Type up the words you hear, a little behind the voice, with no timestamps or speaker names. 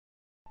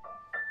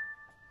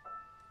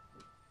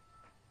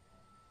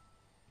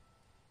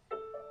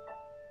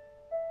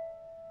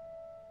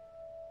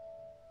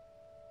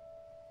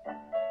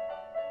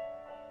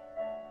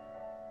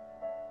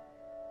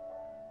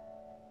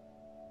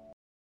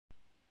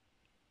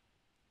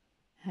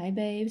Hi,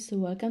 babes.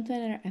 Welcome to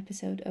another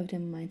episode of the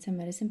Minds and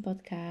Medicine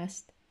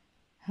podcast.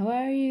 How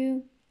are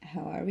you?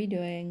 How are we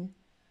doing?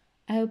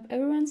 I hope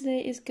everyone's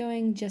day is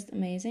going just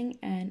amazing,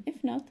 and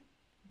if not,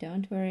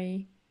 don't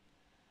worry.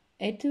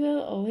 It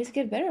will always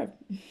get better.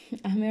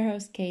 I'm your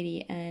host,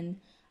 Katie,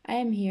 and I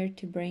am here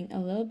to bring a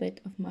little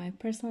bit of my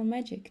personal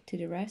magic to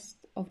the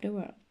rest of the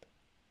world.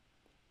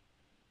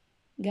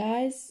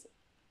 Guys,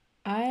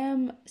 I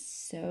am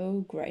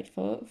so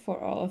grateful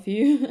for all of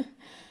you.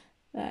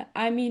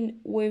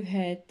 We've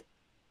had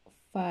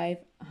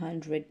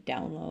 500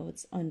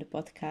 downloads on the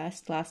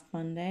podcast last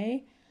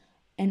Monday,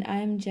 and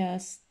I'm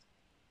just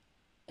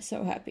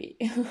so happy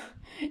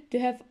to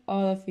have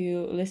all of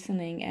you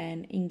listening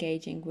and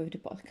engaging with the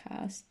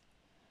podcast.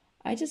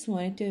 I just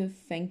wanted to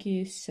thank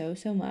you so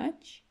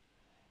much.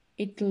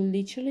 It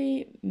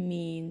literally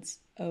means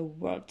a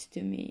world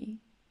to me.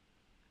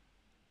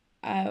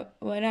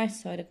 When I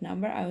saw that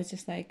number, I was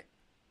just like,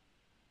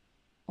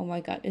 oh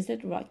my god, is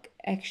that like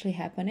actually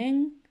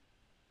happening?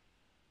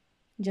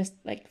 Just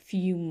like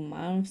few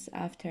months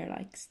after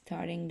like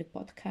starting the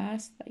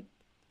podcast, like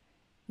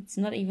it's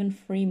not even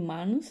 3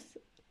 months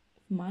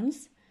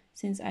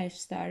since I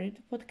started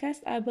the podcast,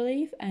 I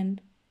believe,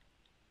 and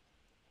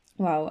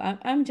wow,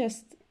 I'm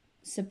just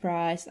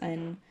surprised,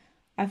 and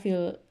I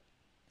feel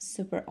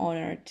super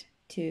honored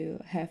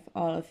to have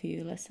all of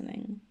you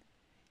listening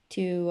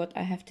to what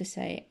I have to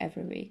say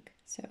every week.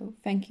 So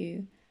thank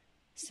you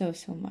so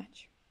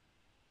much.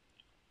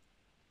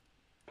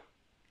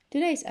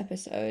 Today's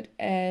episode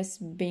is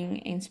being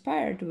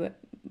inspired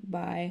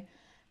by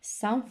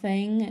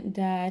something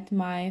that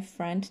my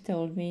friend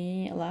told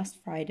me last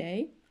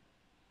Friday.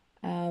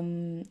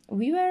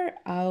 We were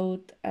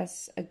out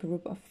as a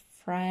group of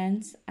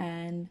friends,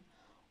 and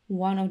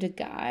one of the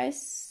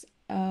guys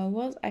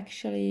was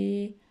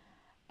actually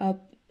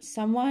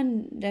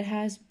someone that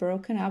has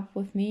broken up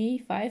with me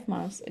 5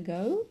 months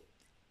ago.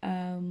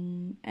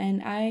 And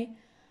I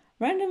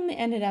randomly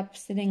ended up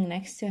sitting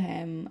next to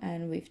him,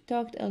 and we've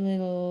talked a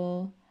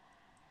little,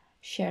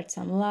 shared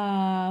some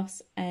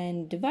laughs,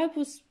 and the vibe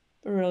was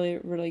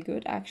really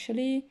good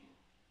actually.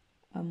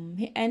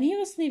 He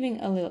was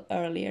leaving a little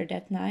earlier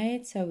that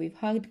night, so we've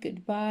hugged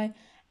goodbye,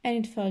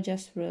 and it felt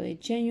just really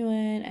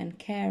genuine and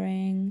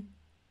caring.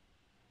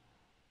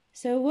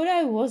 So what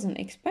I wasn't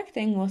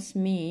expecting was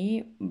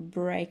me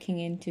breaking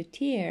into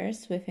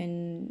tears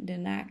within the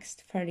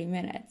next 30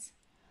 minutes.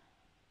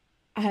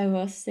 I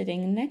was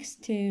sitting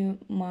next to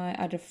my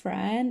other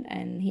friend,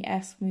 and he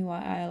asked me why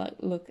I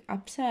look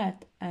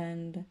upset,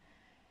 and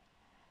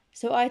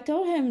so I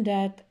told him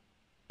that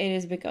it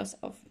is because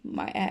of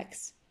my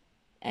ex.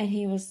 And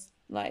he was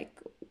like,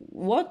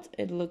 what?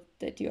 It looked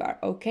that you are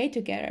okay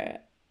together.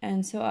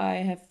 And so I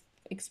have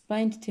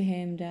explained to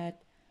him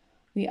that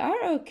we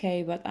are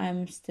okay, but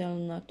I'm still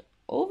not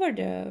over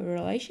the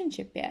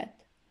relationship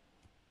yet,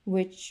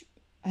 which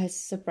has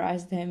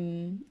surprised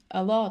him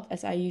a lot,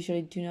 as I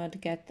usually do not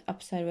get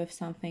upset with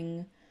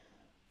something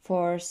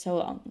for so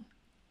long.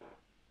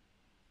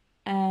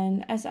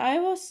 And as I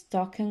was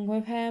talking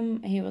with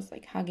him, he was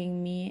like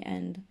hugging me,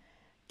 and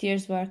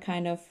tears were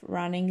kind of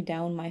running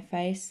down my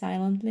face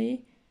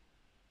silently.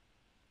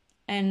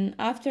 And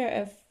after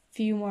a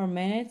few more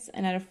minutes,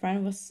 another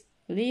friend was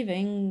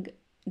leaving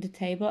the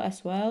table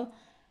as well.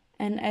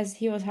 And as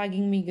he was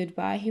hugging me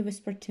goodbye, he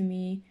whispered to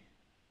me,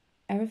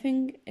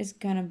 "Everything is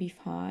gonna be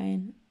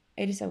fine.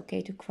 It is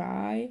okay to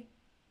cry.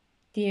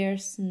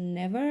 Tears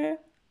never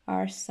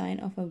are a sign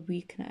of a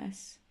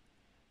weakness.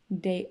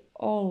 They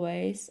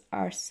always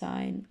are a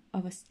sign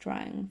of a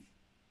strength."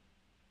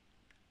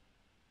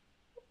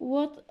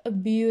 What a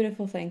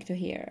beautiful thing to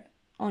hear,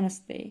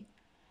 honestly.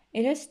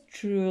 It has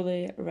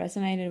truly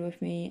resonated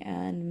with me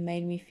and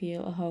made me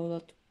feel a whole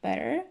lot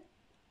better.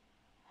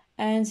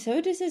 And so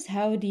this is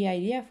how the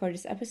idea for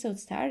this episode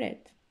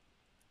started.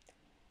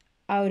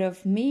 Out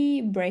of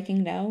me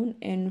breaking down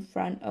in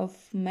front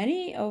of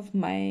many of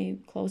my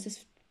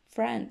closest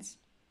friends.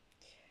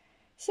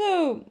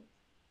 So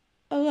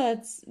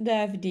let's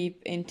dive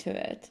deep into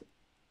it.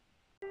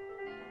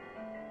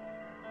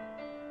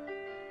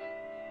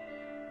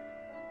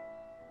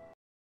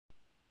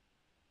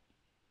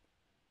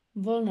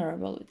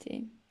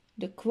 Vulnerability.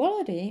 The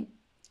quality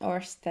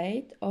or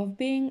state of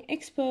being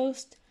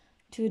exposed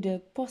to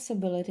the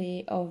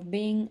possibility of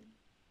being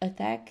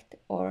attacked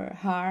or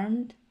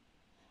harmed,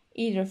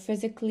 either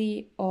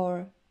physically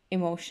or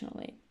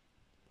emotionally.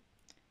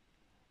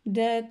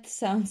 That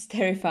sounds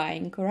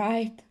terrifying,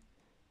 right?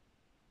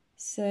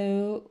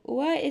 So,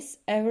 why is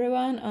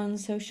everyone on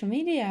social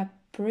media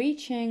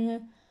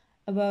preaching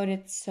about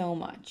it so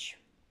much?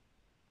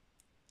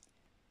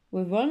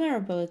 With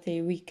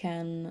vulnerability, we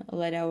can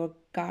let our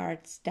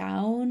guards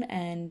down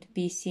and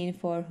be seen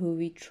for who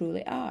we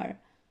truly are.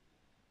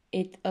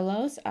 It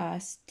allows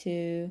us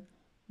to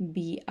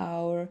be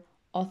our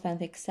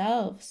authentic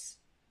selves,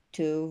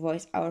 to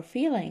voice our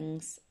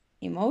feelings,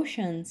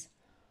 emotions,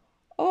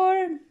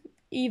 or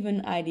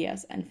even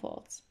ideas and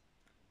thoughts.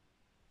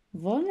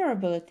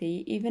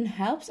 Vulnerability even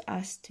helps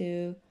us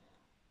to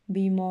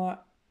be more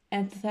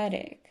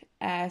empathetic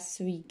as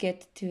we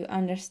get to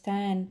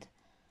understand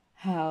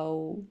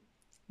how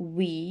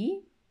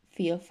we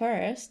feel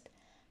first,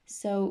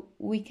 so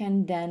we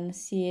can then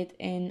see it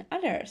in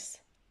others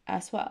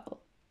as well.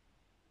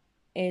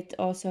 It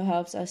also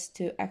helps us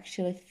to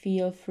actually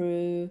feel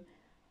through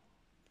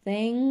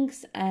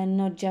things and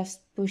not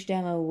just push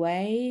them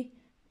away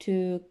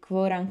to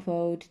quote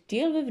unquote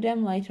deal with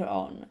them later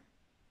on.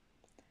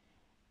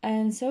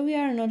 And so we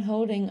are not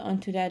holding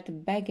onto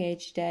that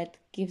baggage that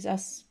gives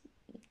us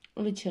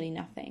literally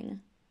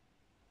nothing.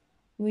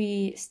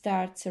 We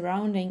start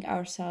surrounding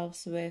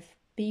ourselves with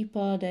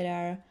people that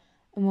are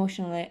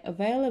emotionally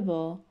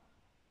available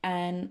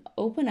and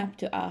open up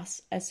to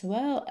us, as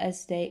well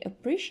as they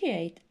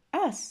appreciate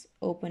us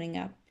opening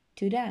up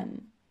to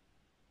them.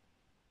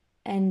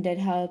 And that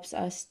helps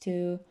us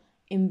to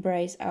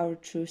embrace our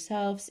true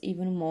selves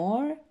even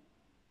more,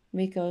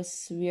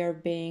 because we are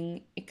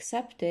being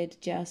accepted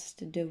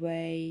just the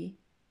way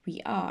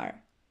we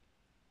are.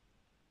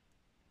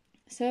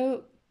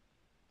 So,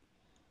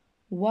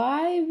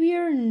 why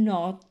we're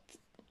not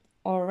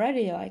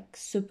already like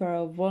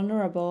super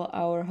vulnerable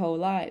our whole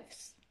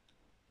lives,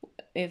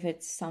 if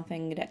it's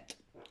something that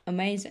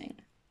amazing?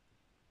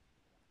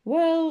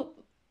 Well,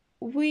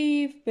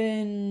 we've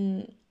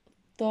been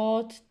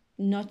taught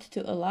not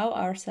to allow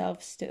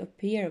ourselves to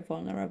appear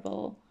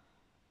vulnerable.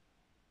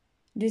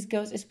 This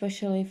goes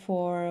especially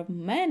for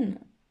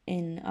men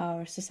in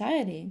our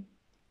society.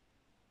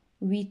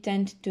 We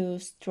tend to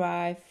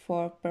strive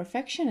for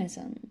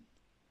perfectionism.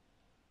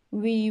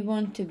 We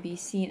want to be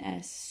seen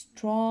as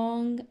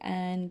strong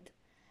and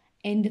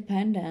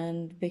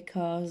independent,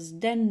 because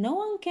then no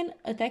one can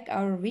attack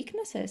our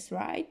weaknesses,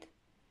 right?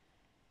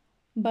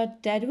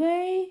 But that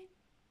way,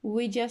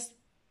 we just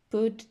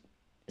put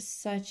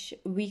such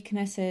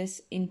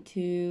weaknesses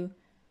into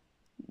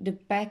the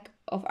back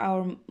of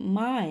our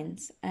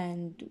minds,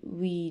 and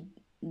we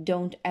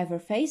don't ever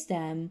face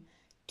them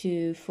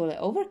to fully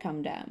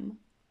overcome them.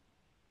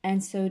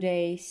 And so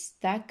they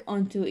stack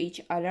onto each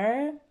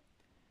other,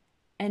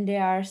 and they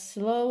are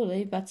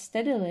slowly but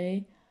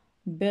steadily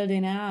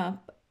building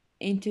up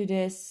into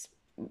this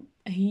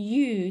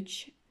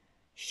huge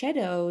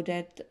shadow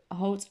that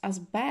holds us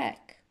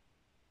back.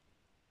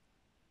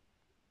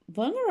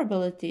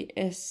 Vulnerability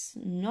is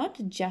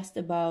not just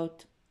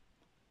about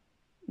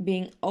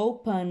being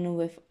open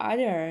with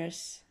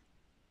others,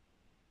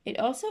 it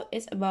also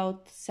is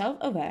about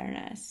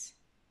self-awareness.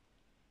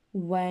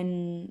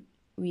 When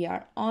we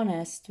are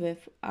honest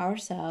with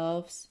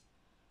ourselves,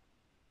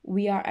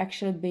 we are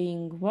actually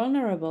being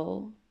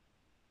vulnerable.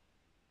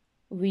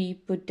 We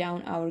put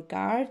down our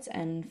guards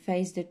and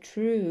face the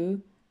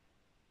truth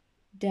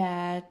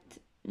that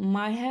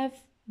might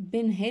have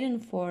been hidden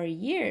for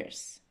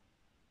years.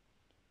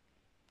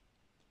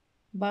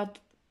 But,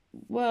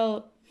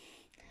 well,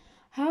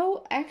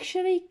 how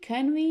actually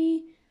can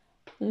we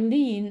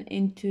lean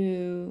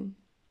into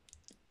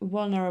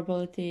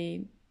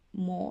vulnerability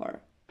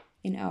more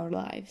in our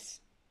lives?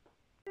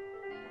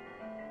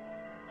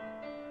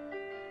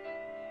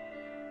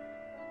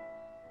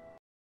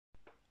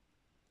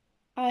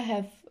 I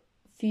have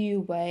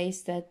few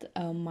ways that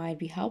might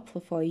be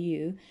helpful for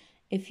you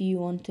if you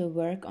want to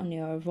work on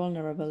your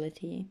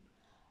vulnerability.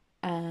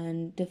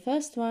 And the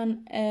first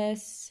one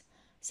is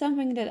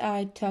something that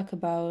I talk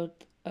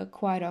about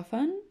quite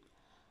often,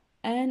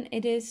 and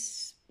it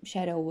is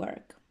shadow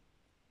work.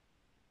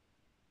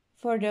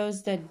 For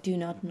those that do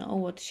not know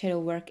what shadow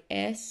work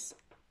is,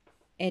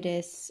 it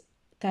is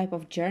type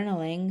of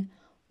journaling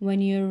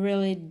when you're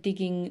really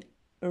digging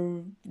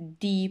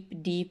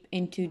deep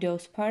into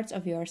those parts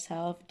of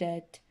yourself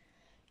that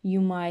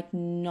you might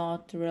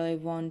not really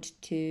want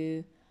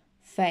to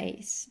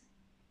face.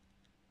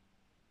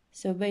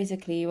 So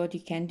basically what you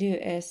can do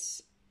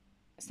is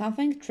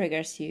something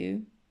triggers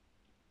you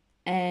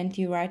and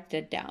you write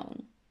that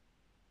down.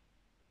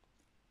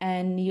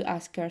 And you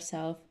ask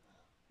yourself,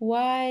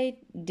 why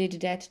did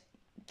that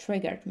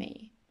trigger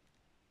me?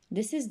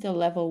 This is the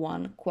level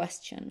 1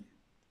 question.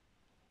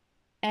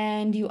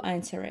 And you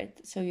answer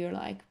it. So you're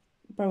like,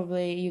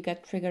 probably you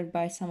get triggered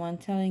by someone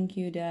telling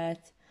you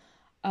that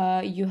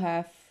you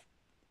have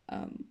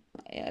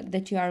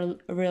that you are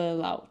really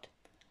loud.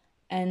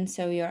 And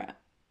so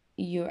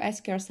you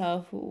ask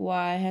yourself,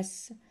 why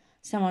has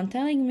someone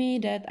telling me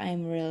that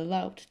I'm really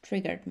loud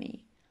triggered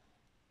me?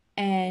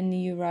 And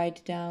you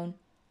write down,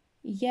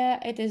 yeah,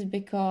 it is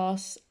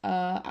because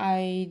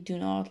I do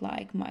not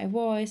like my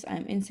voice,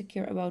 I'm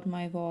insecure about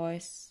my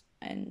voice,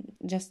 and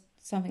just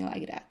something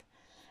like that.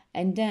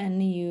 And then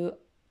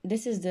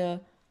this is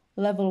the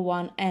level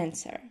 1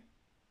 answer.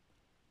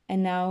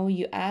 And now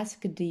you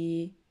ask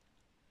the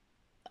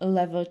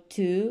level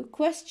 2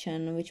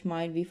 question, which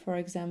might be, for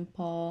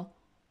example,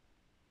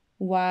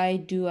 why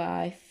do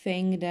I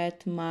think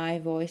that my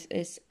voice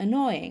is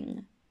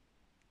annoying?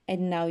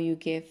 And now you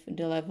give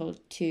the level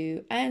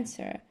 2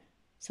 answer.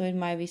 So it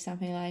might be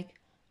something like,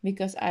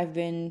 because I've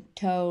been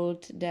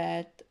told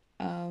that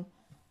I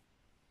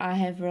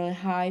have really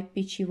high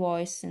pitchy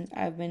voice since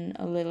I've been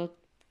a little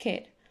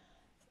kid.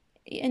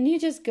 and you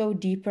just go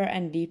deeper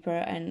and deeper,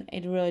 and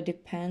it really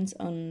depends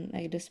on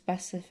like the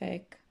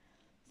specific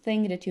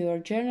thing that you are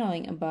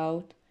journaling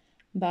about.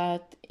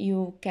 But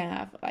you can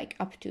have like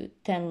up to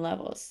 10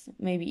 levels,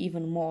 maybe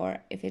even more,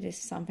 if it is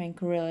something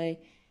really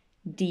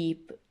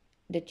deep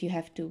that you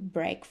have to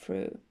break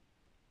through.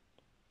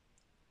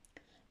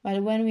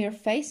 But when we are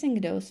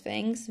facing those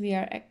things, we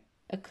are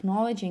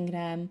acknowledging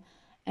them,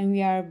 and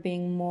we are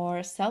being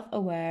more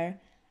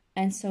self-aware.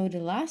 And so the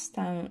last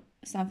time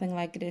something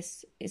like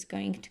this is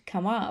going to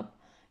come up,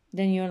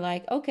 then you're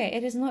like, okay,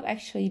 it is not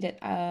actually that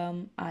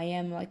I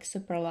am like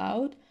super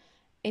loud.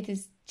 It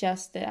is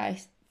just that I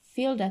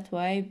feel that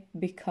way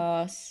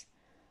because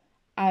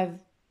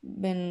I've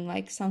been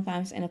like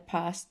sometimes in the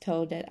past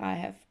told that I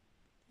have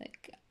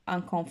like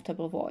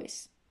uncomfortable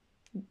voice,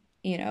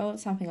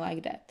 something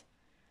like that.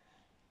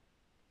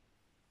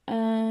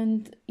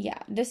 And yeah,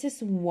 this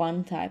is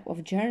one type of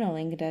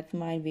journaling that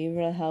might be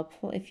really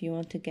helpful if you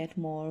want to get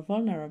more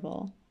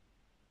vulnerable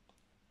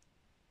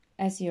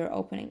as you're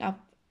opening up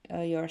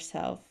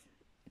yourself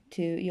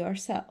to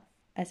yourself,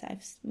 as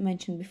I've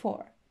mentioned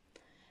before.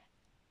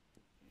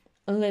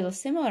 A little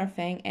similar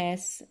thing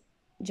is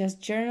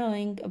just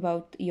journaling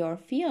about your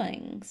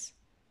feelings,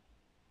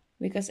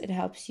 because it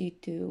helps you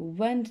to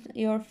vent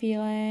your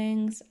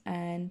feelings,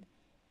 and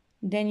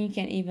then you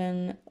can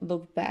even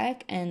look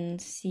back and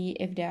see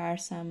if there are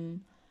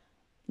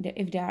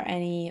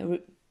any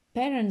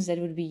patterns that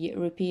would be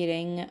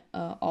repeating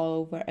all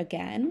over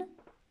again.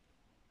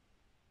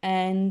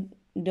 And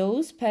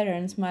those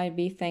patterns might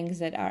be things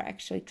that are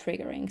actually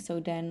triggering. So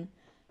then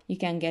you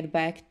can get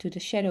back to the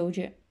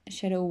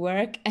shadow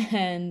work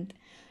and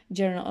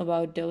journal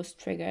about those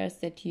triggers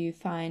that you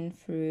find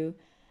through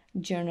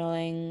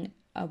journaling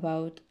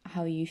about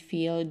how you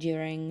feel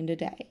during the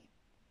day.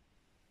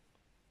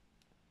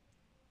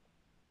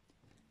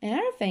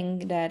 Another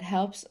thing that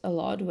helps a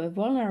lot with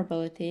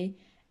vulnerability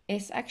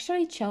is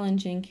actually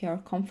challenging your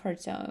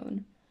comfort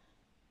zone,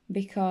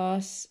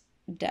 because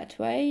that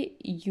way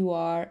you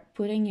are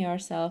putting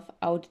yourself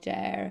out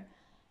there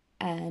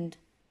and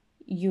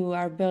you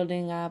are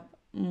building up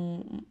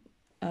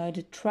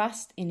the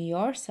trust in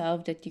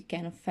yourself that you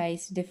can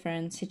face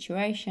different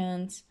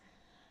situations,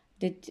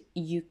 that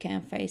you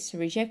can face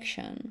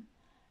rejection.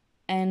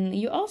 And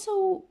you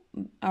also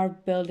are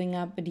building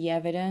up the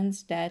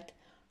evidence that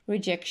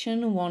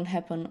rejection won't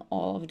happen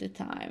all of the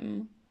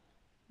time.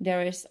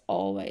 There is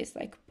always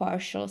like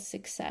partial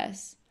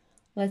success.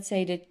 Let's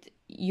say that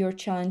you're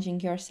challenging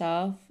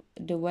yourself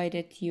the way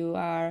that you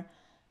are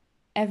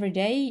every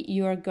day,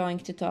 you are going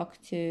to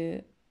talk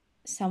to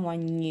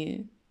someone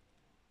new.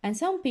 And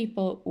some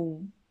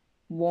people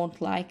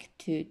won't like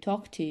to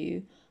talk to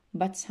you,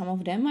 but some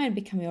of them might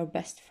become your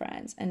best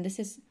friends. And this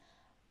is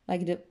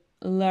like the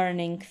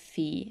learning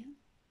fee.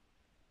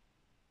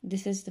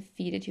 This is the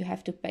fee that you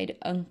have to pay,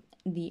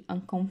 the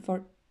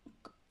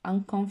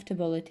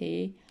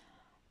uncomfortability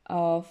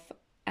of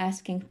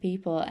asking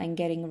people and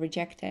getting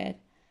rejected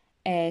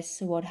is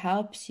what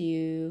helps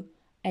you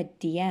at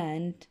the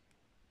end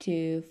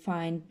to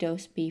find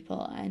those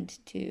people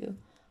and to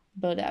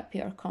build up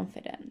your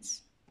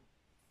confidence.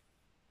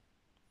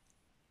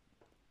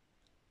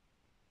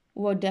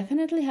 What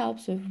definitely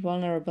helps with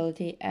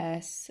vulnerability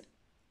is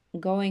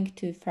going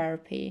to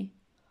therapy,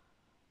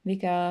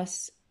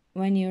 because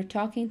when you're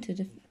talking to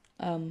the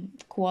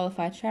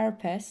qualified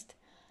therapist,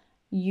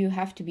 you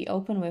have to be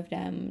open with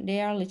them.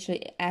 They are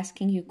literally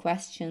asking you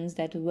questions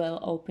that will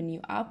open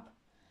you up,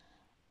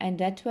 and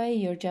that way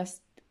you're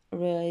just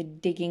really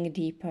digging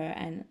deeper,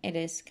 and it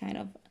is kind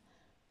of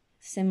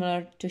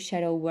similar to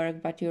shadow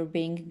work, but you're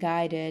being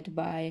guided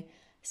by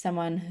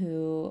someone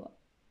who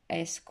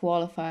is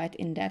qualified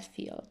in that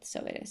field, so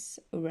it is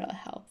really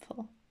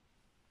helpful.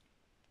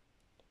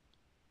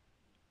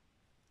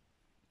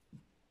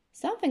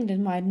 Something that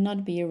might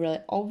not be really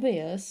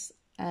obvious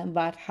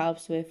but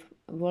helps with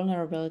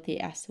vulnerability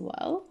as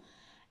well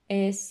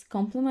is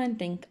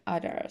complimenting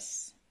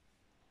others,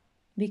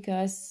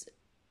 because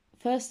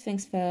first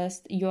things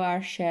first, you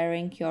are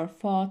sharing your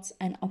thoughts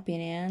and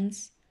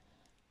opinions,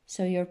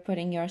 so you're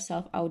putting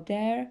yourself out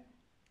there.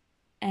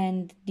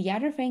 And the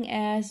other thing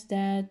is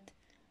that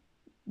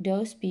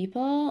those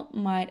people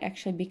might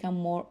actually become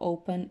more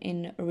open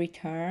in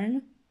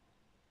return,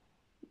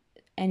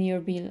 and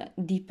you'll be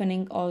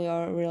deepening all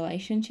your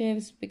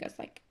relationships, because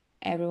like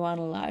everyone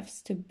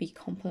loves to be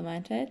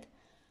complimented,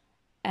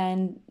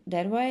 and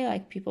that way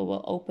like people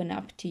will open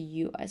up to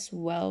you as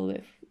well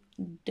with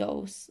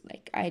those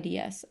like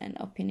ideas and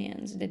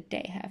opinions that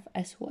they have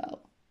as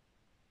well.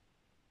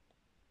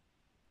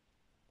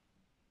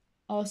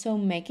 Also,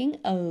 making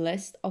a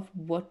list of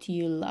what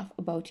you love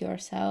about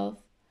yourself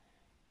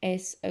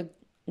is a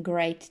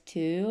great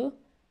tool,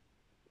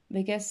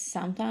 because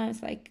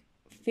sometimes like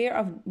fear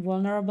of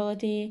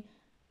vulnerability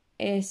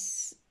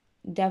is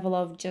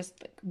developed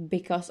just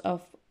because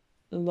of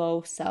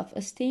low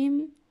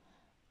self-esteem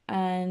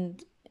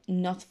and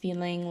not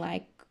feeling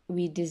like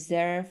we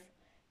deserve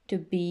to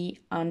be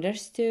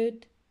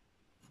understood.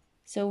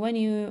 So when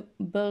you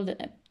build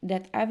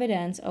that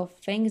evidence of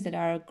things that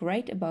are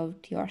great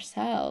about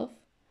yourself,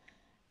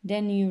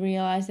 then you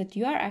realize that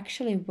you are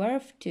actually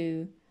worth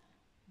to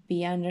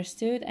be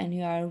understood, and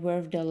you are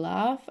worth the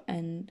love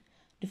and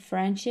the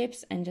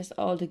friendships and just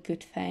all the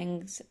good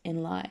things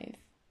in life.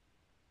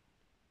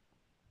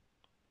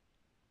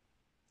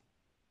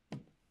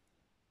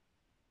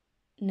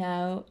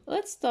 Now,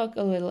 let's talk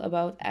a little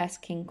about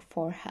asking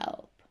for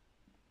help,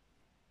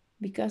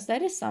 because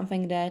that is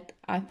something that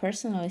I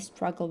personally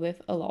struggle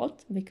with a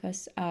lot,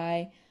 because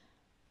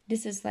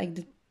this is like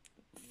the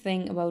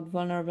thing about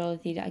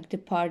vulnerability, like the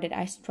part that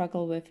I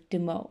struggle with the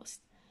most,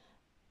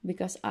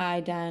 because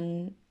I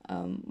then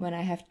when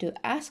I have to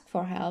ask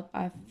for help,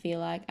 I feel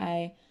like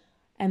I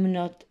am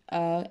not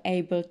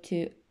able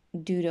to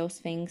do those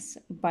things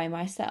by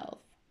myself,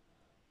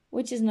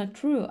 which is not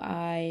true.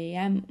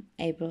 I'm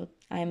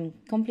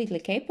completely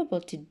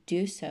capable to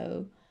do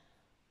so,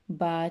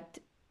 but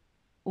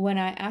when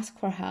I ask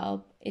for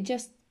help, it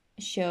just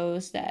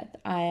shows that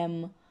I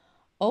am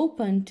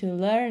open to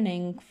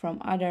learning from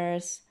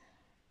others,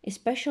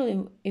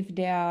 especially if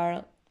they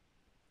are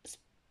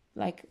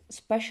like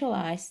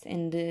specialized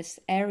in this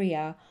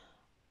area,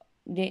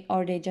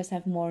 they just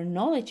have more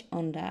knowledge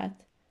on that.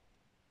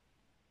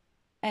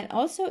 And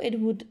also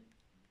it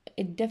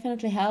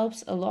definitely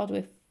helps a lot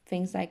with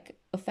things like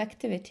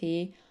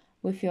effectivity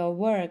with your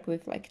work,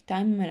 with like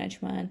time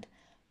management,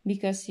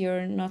 because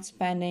you're not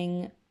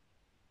spending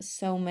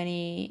so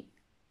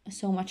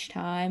much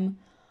time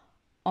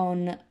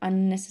on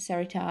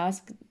unnecessary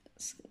tasks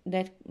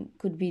that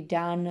could be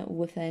done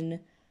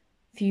within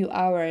few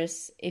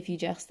hours if you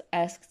just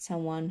asked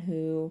someone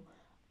who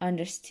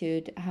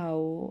understood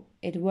how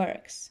it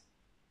works.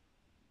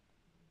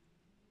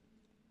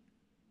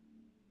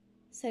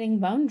 Setting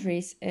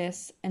boundaries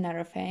is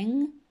another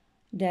thing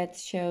that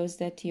shows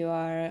that you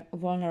are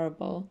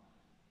vulnerable,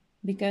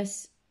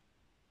 because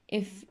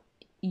if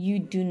you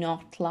do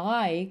not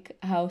like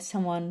how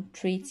someone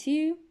treats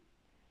you,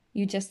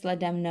 you just let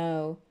them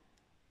know,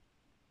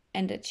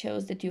 and that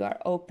shows that you are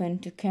open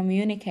to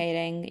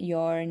communicating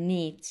your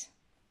needs.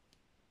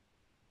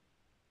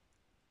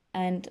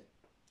 And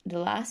the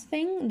last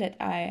thing that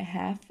I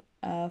have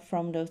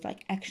from those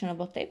like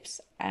actionable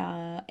tips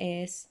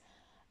is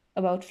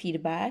about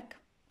feedback,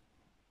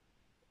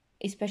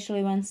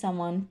 especially when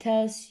someone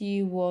tells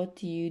you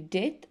what you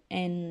did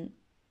in,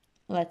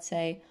 let's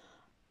say,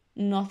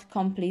 not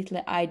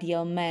completely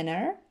ideal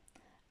manner.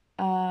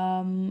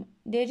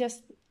 They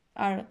just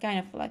are kind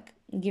of like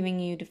giving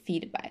you the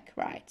feedback,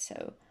 right?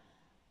 So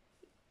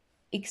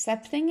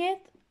accepting it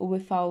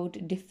without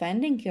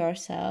defending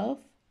yourself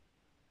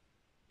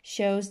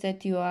shows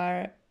that you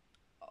are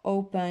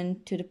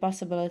open to the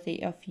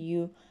possibility of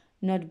you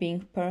not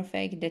being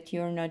perfect, that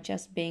you're not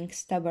just being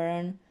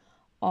stubborn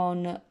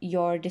on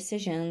your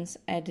decisions,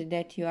 and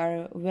that you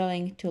are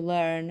willing to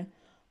learn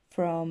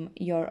from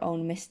your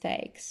own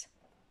mistakes,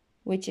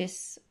 which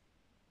is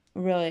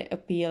really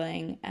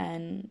appealing,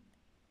 and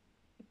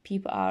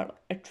people are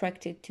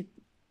attracted to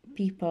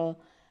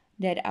people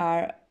that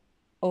are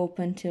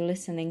open to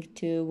listening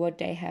to what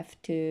they have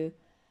to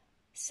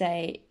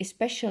say,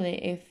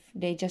 especially if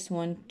they just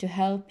want to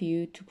help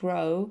you to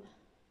grow.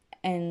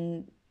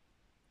 And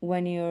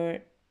when you're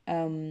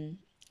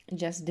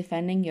just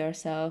defending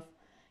yourself,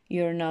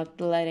 you're not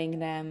letting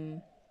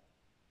them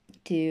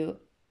to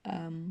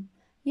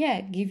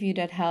give you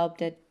that help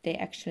that they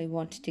actually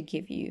want to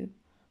give you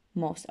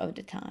most of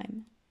the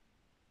time.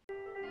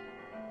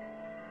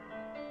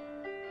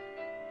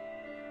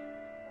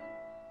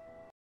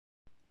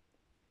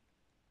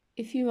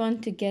 If you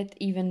want to get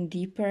even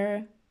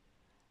deeper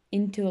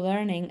into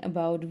learning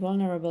about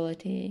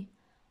vulnerability,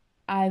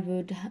 I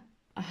would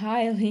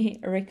highly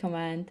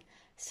recommend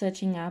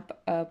searching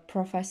up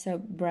Professor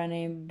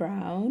Brené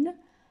Brown.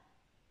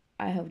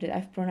 I hope that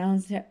I've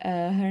pronounced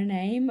her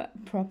name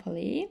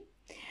properly.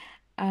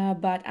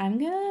 But I'm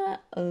gonna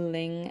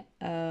link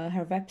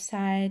her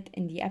website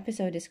in the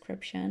episode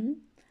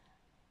description.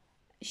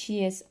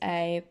 She is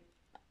a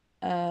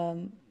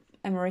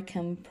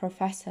American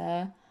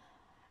professor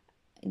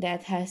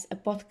that has a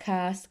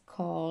podcast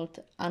called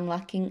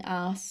Unlocking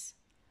Us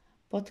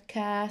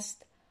podcast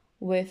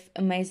with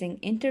amazing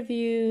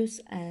interviews,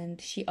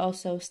 and she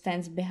also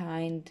stands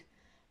behind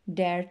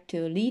Dare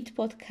to Lead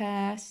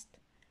podcast.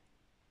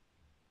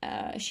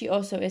 She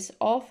also is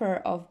author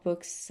of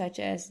books such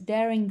as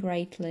Daring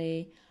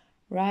Greatly,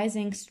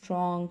 Rising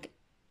Strong,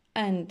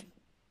 and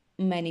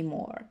many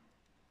more.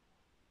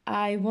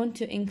 I want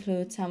to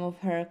include some of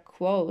her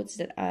quotes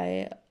that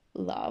I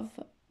love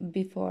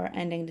before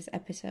ending this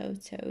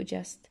episode, so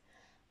just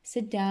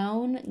sit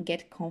down,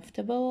 get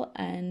comfortable,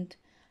 and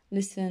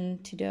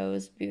listen to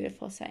those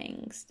beautiful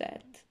sayings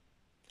that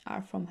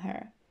are from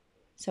her.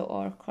 So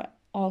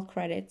all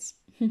credits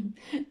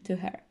to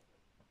her.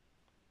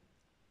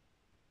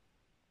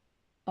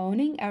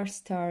 Owning our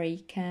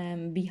story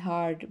can be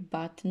hard,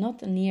 but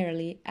not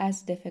nearly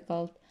as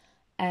difficult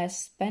as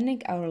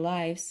spending our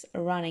lives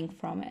running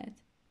from it.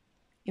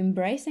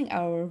 Embracing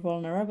our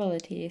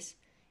vulnerabilities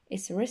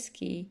is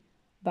risky,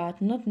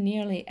 but not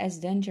nearly as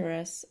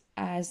dangerous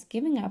as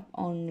giving up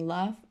on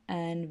love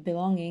and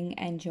belonging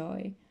and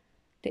joy.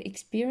 the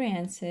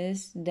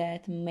experiences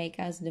that make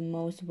us the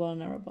most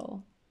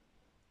vulnerable.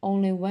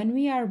 Only when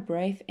we are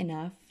brave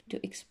enough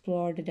to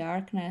explore the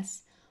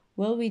darkness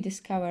will we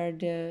discover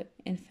the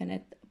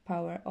infinite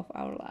power of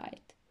our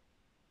light.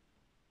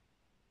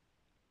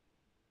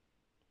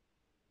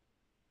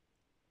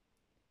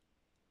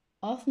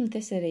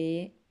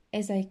 Authenticity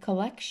is a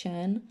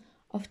collection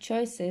of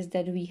choices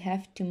that we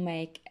have to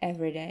make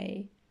every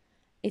day.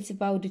 It's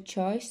about the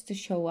choice to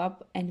show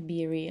up and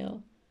be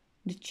real,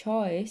 the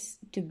choice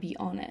to be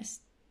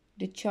honest,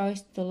 the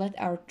choice to let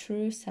our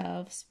true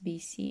selves be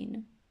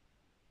seen.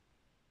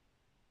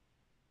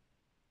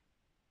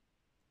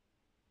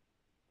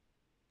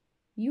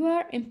 You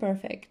are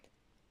imperfect.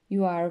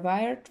 You are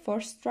wired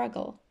for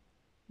struggle,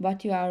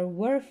 but you are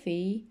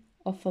worthy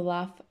of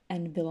love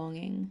and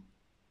belonging.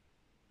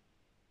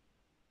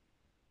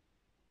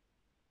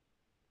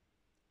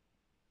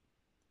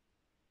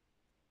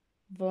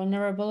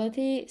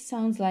 Vulnerability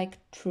sounds like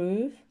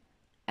truth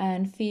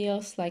and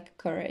feels like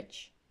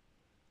courage.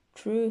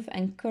 Truth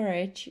and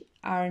courage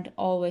aren't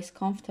always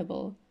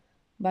comfortable,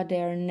 but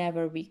they are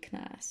never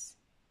weakness.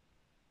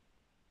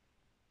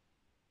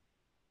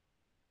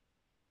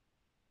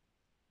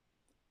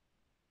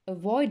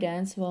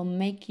 Avoidance will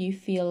make you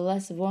feel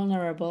less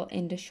vulnerable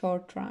in the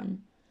short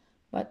run,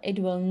 but it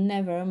will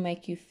never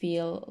make you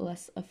feel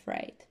less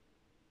afraid.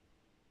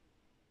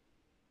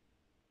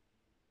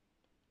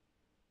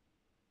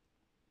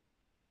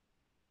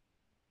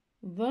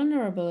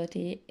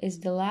 Vulnerability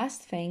is the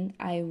last thing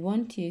I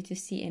want you to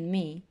see in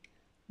me,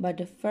 but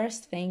the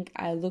first thing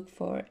I look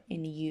for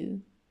in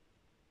you.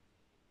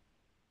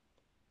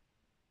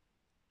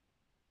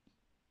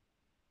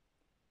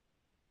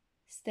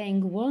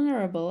 Staying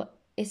vulnerable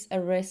is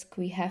a risk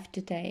we have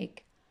to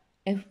take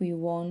if we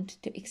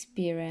want to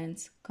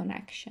experience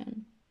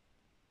connection.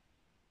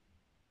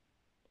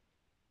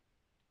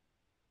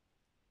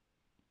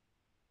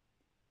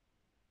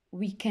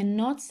 We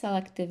cannot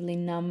selectively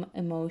numb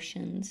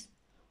emotions.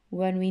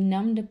 When we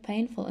numb the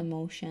painful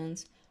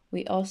emotions,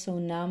 we also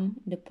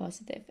numb the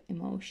positive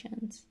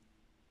emotions.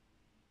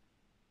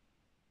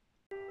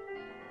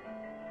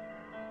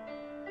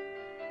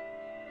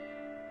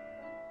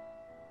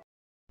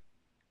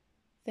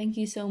 Thank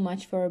you so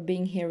much for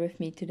being here with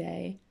me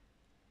today.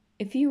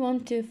 If you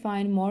want to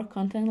find more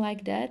content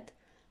like that,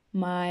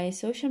 my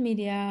social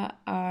media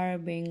are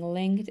being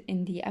linked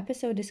in the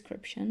episode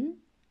description.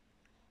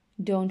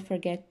 Don't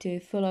forget to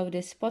follow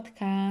this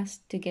podcast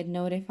to get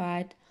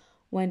notified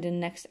when the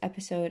next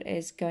episode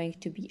is going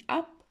to be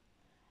up.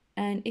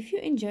 And if you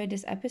enjoyed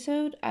this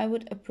episode, I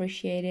would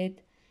appreciate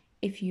it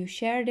if you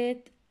shared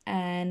it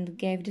and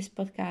gave this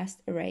podcast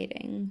a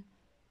rating.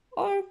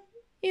 Or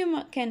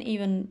you can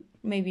even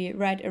maybe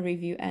write a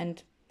review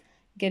and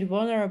get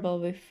vulnerable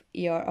with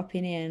your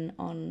opinion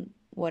on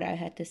what I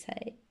had to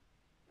say.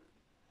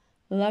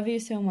 Love you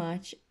so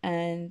much,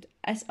 and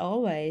as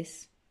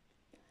always,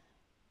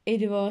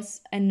 it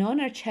was an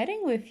honor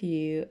chatting with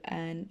you,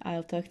 and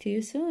I'll talk to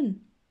you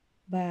soon.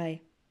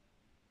 Bye.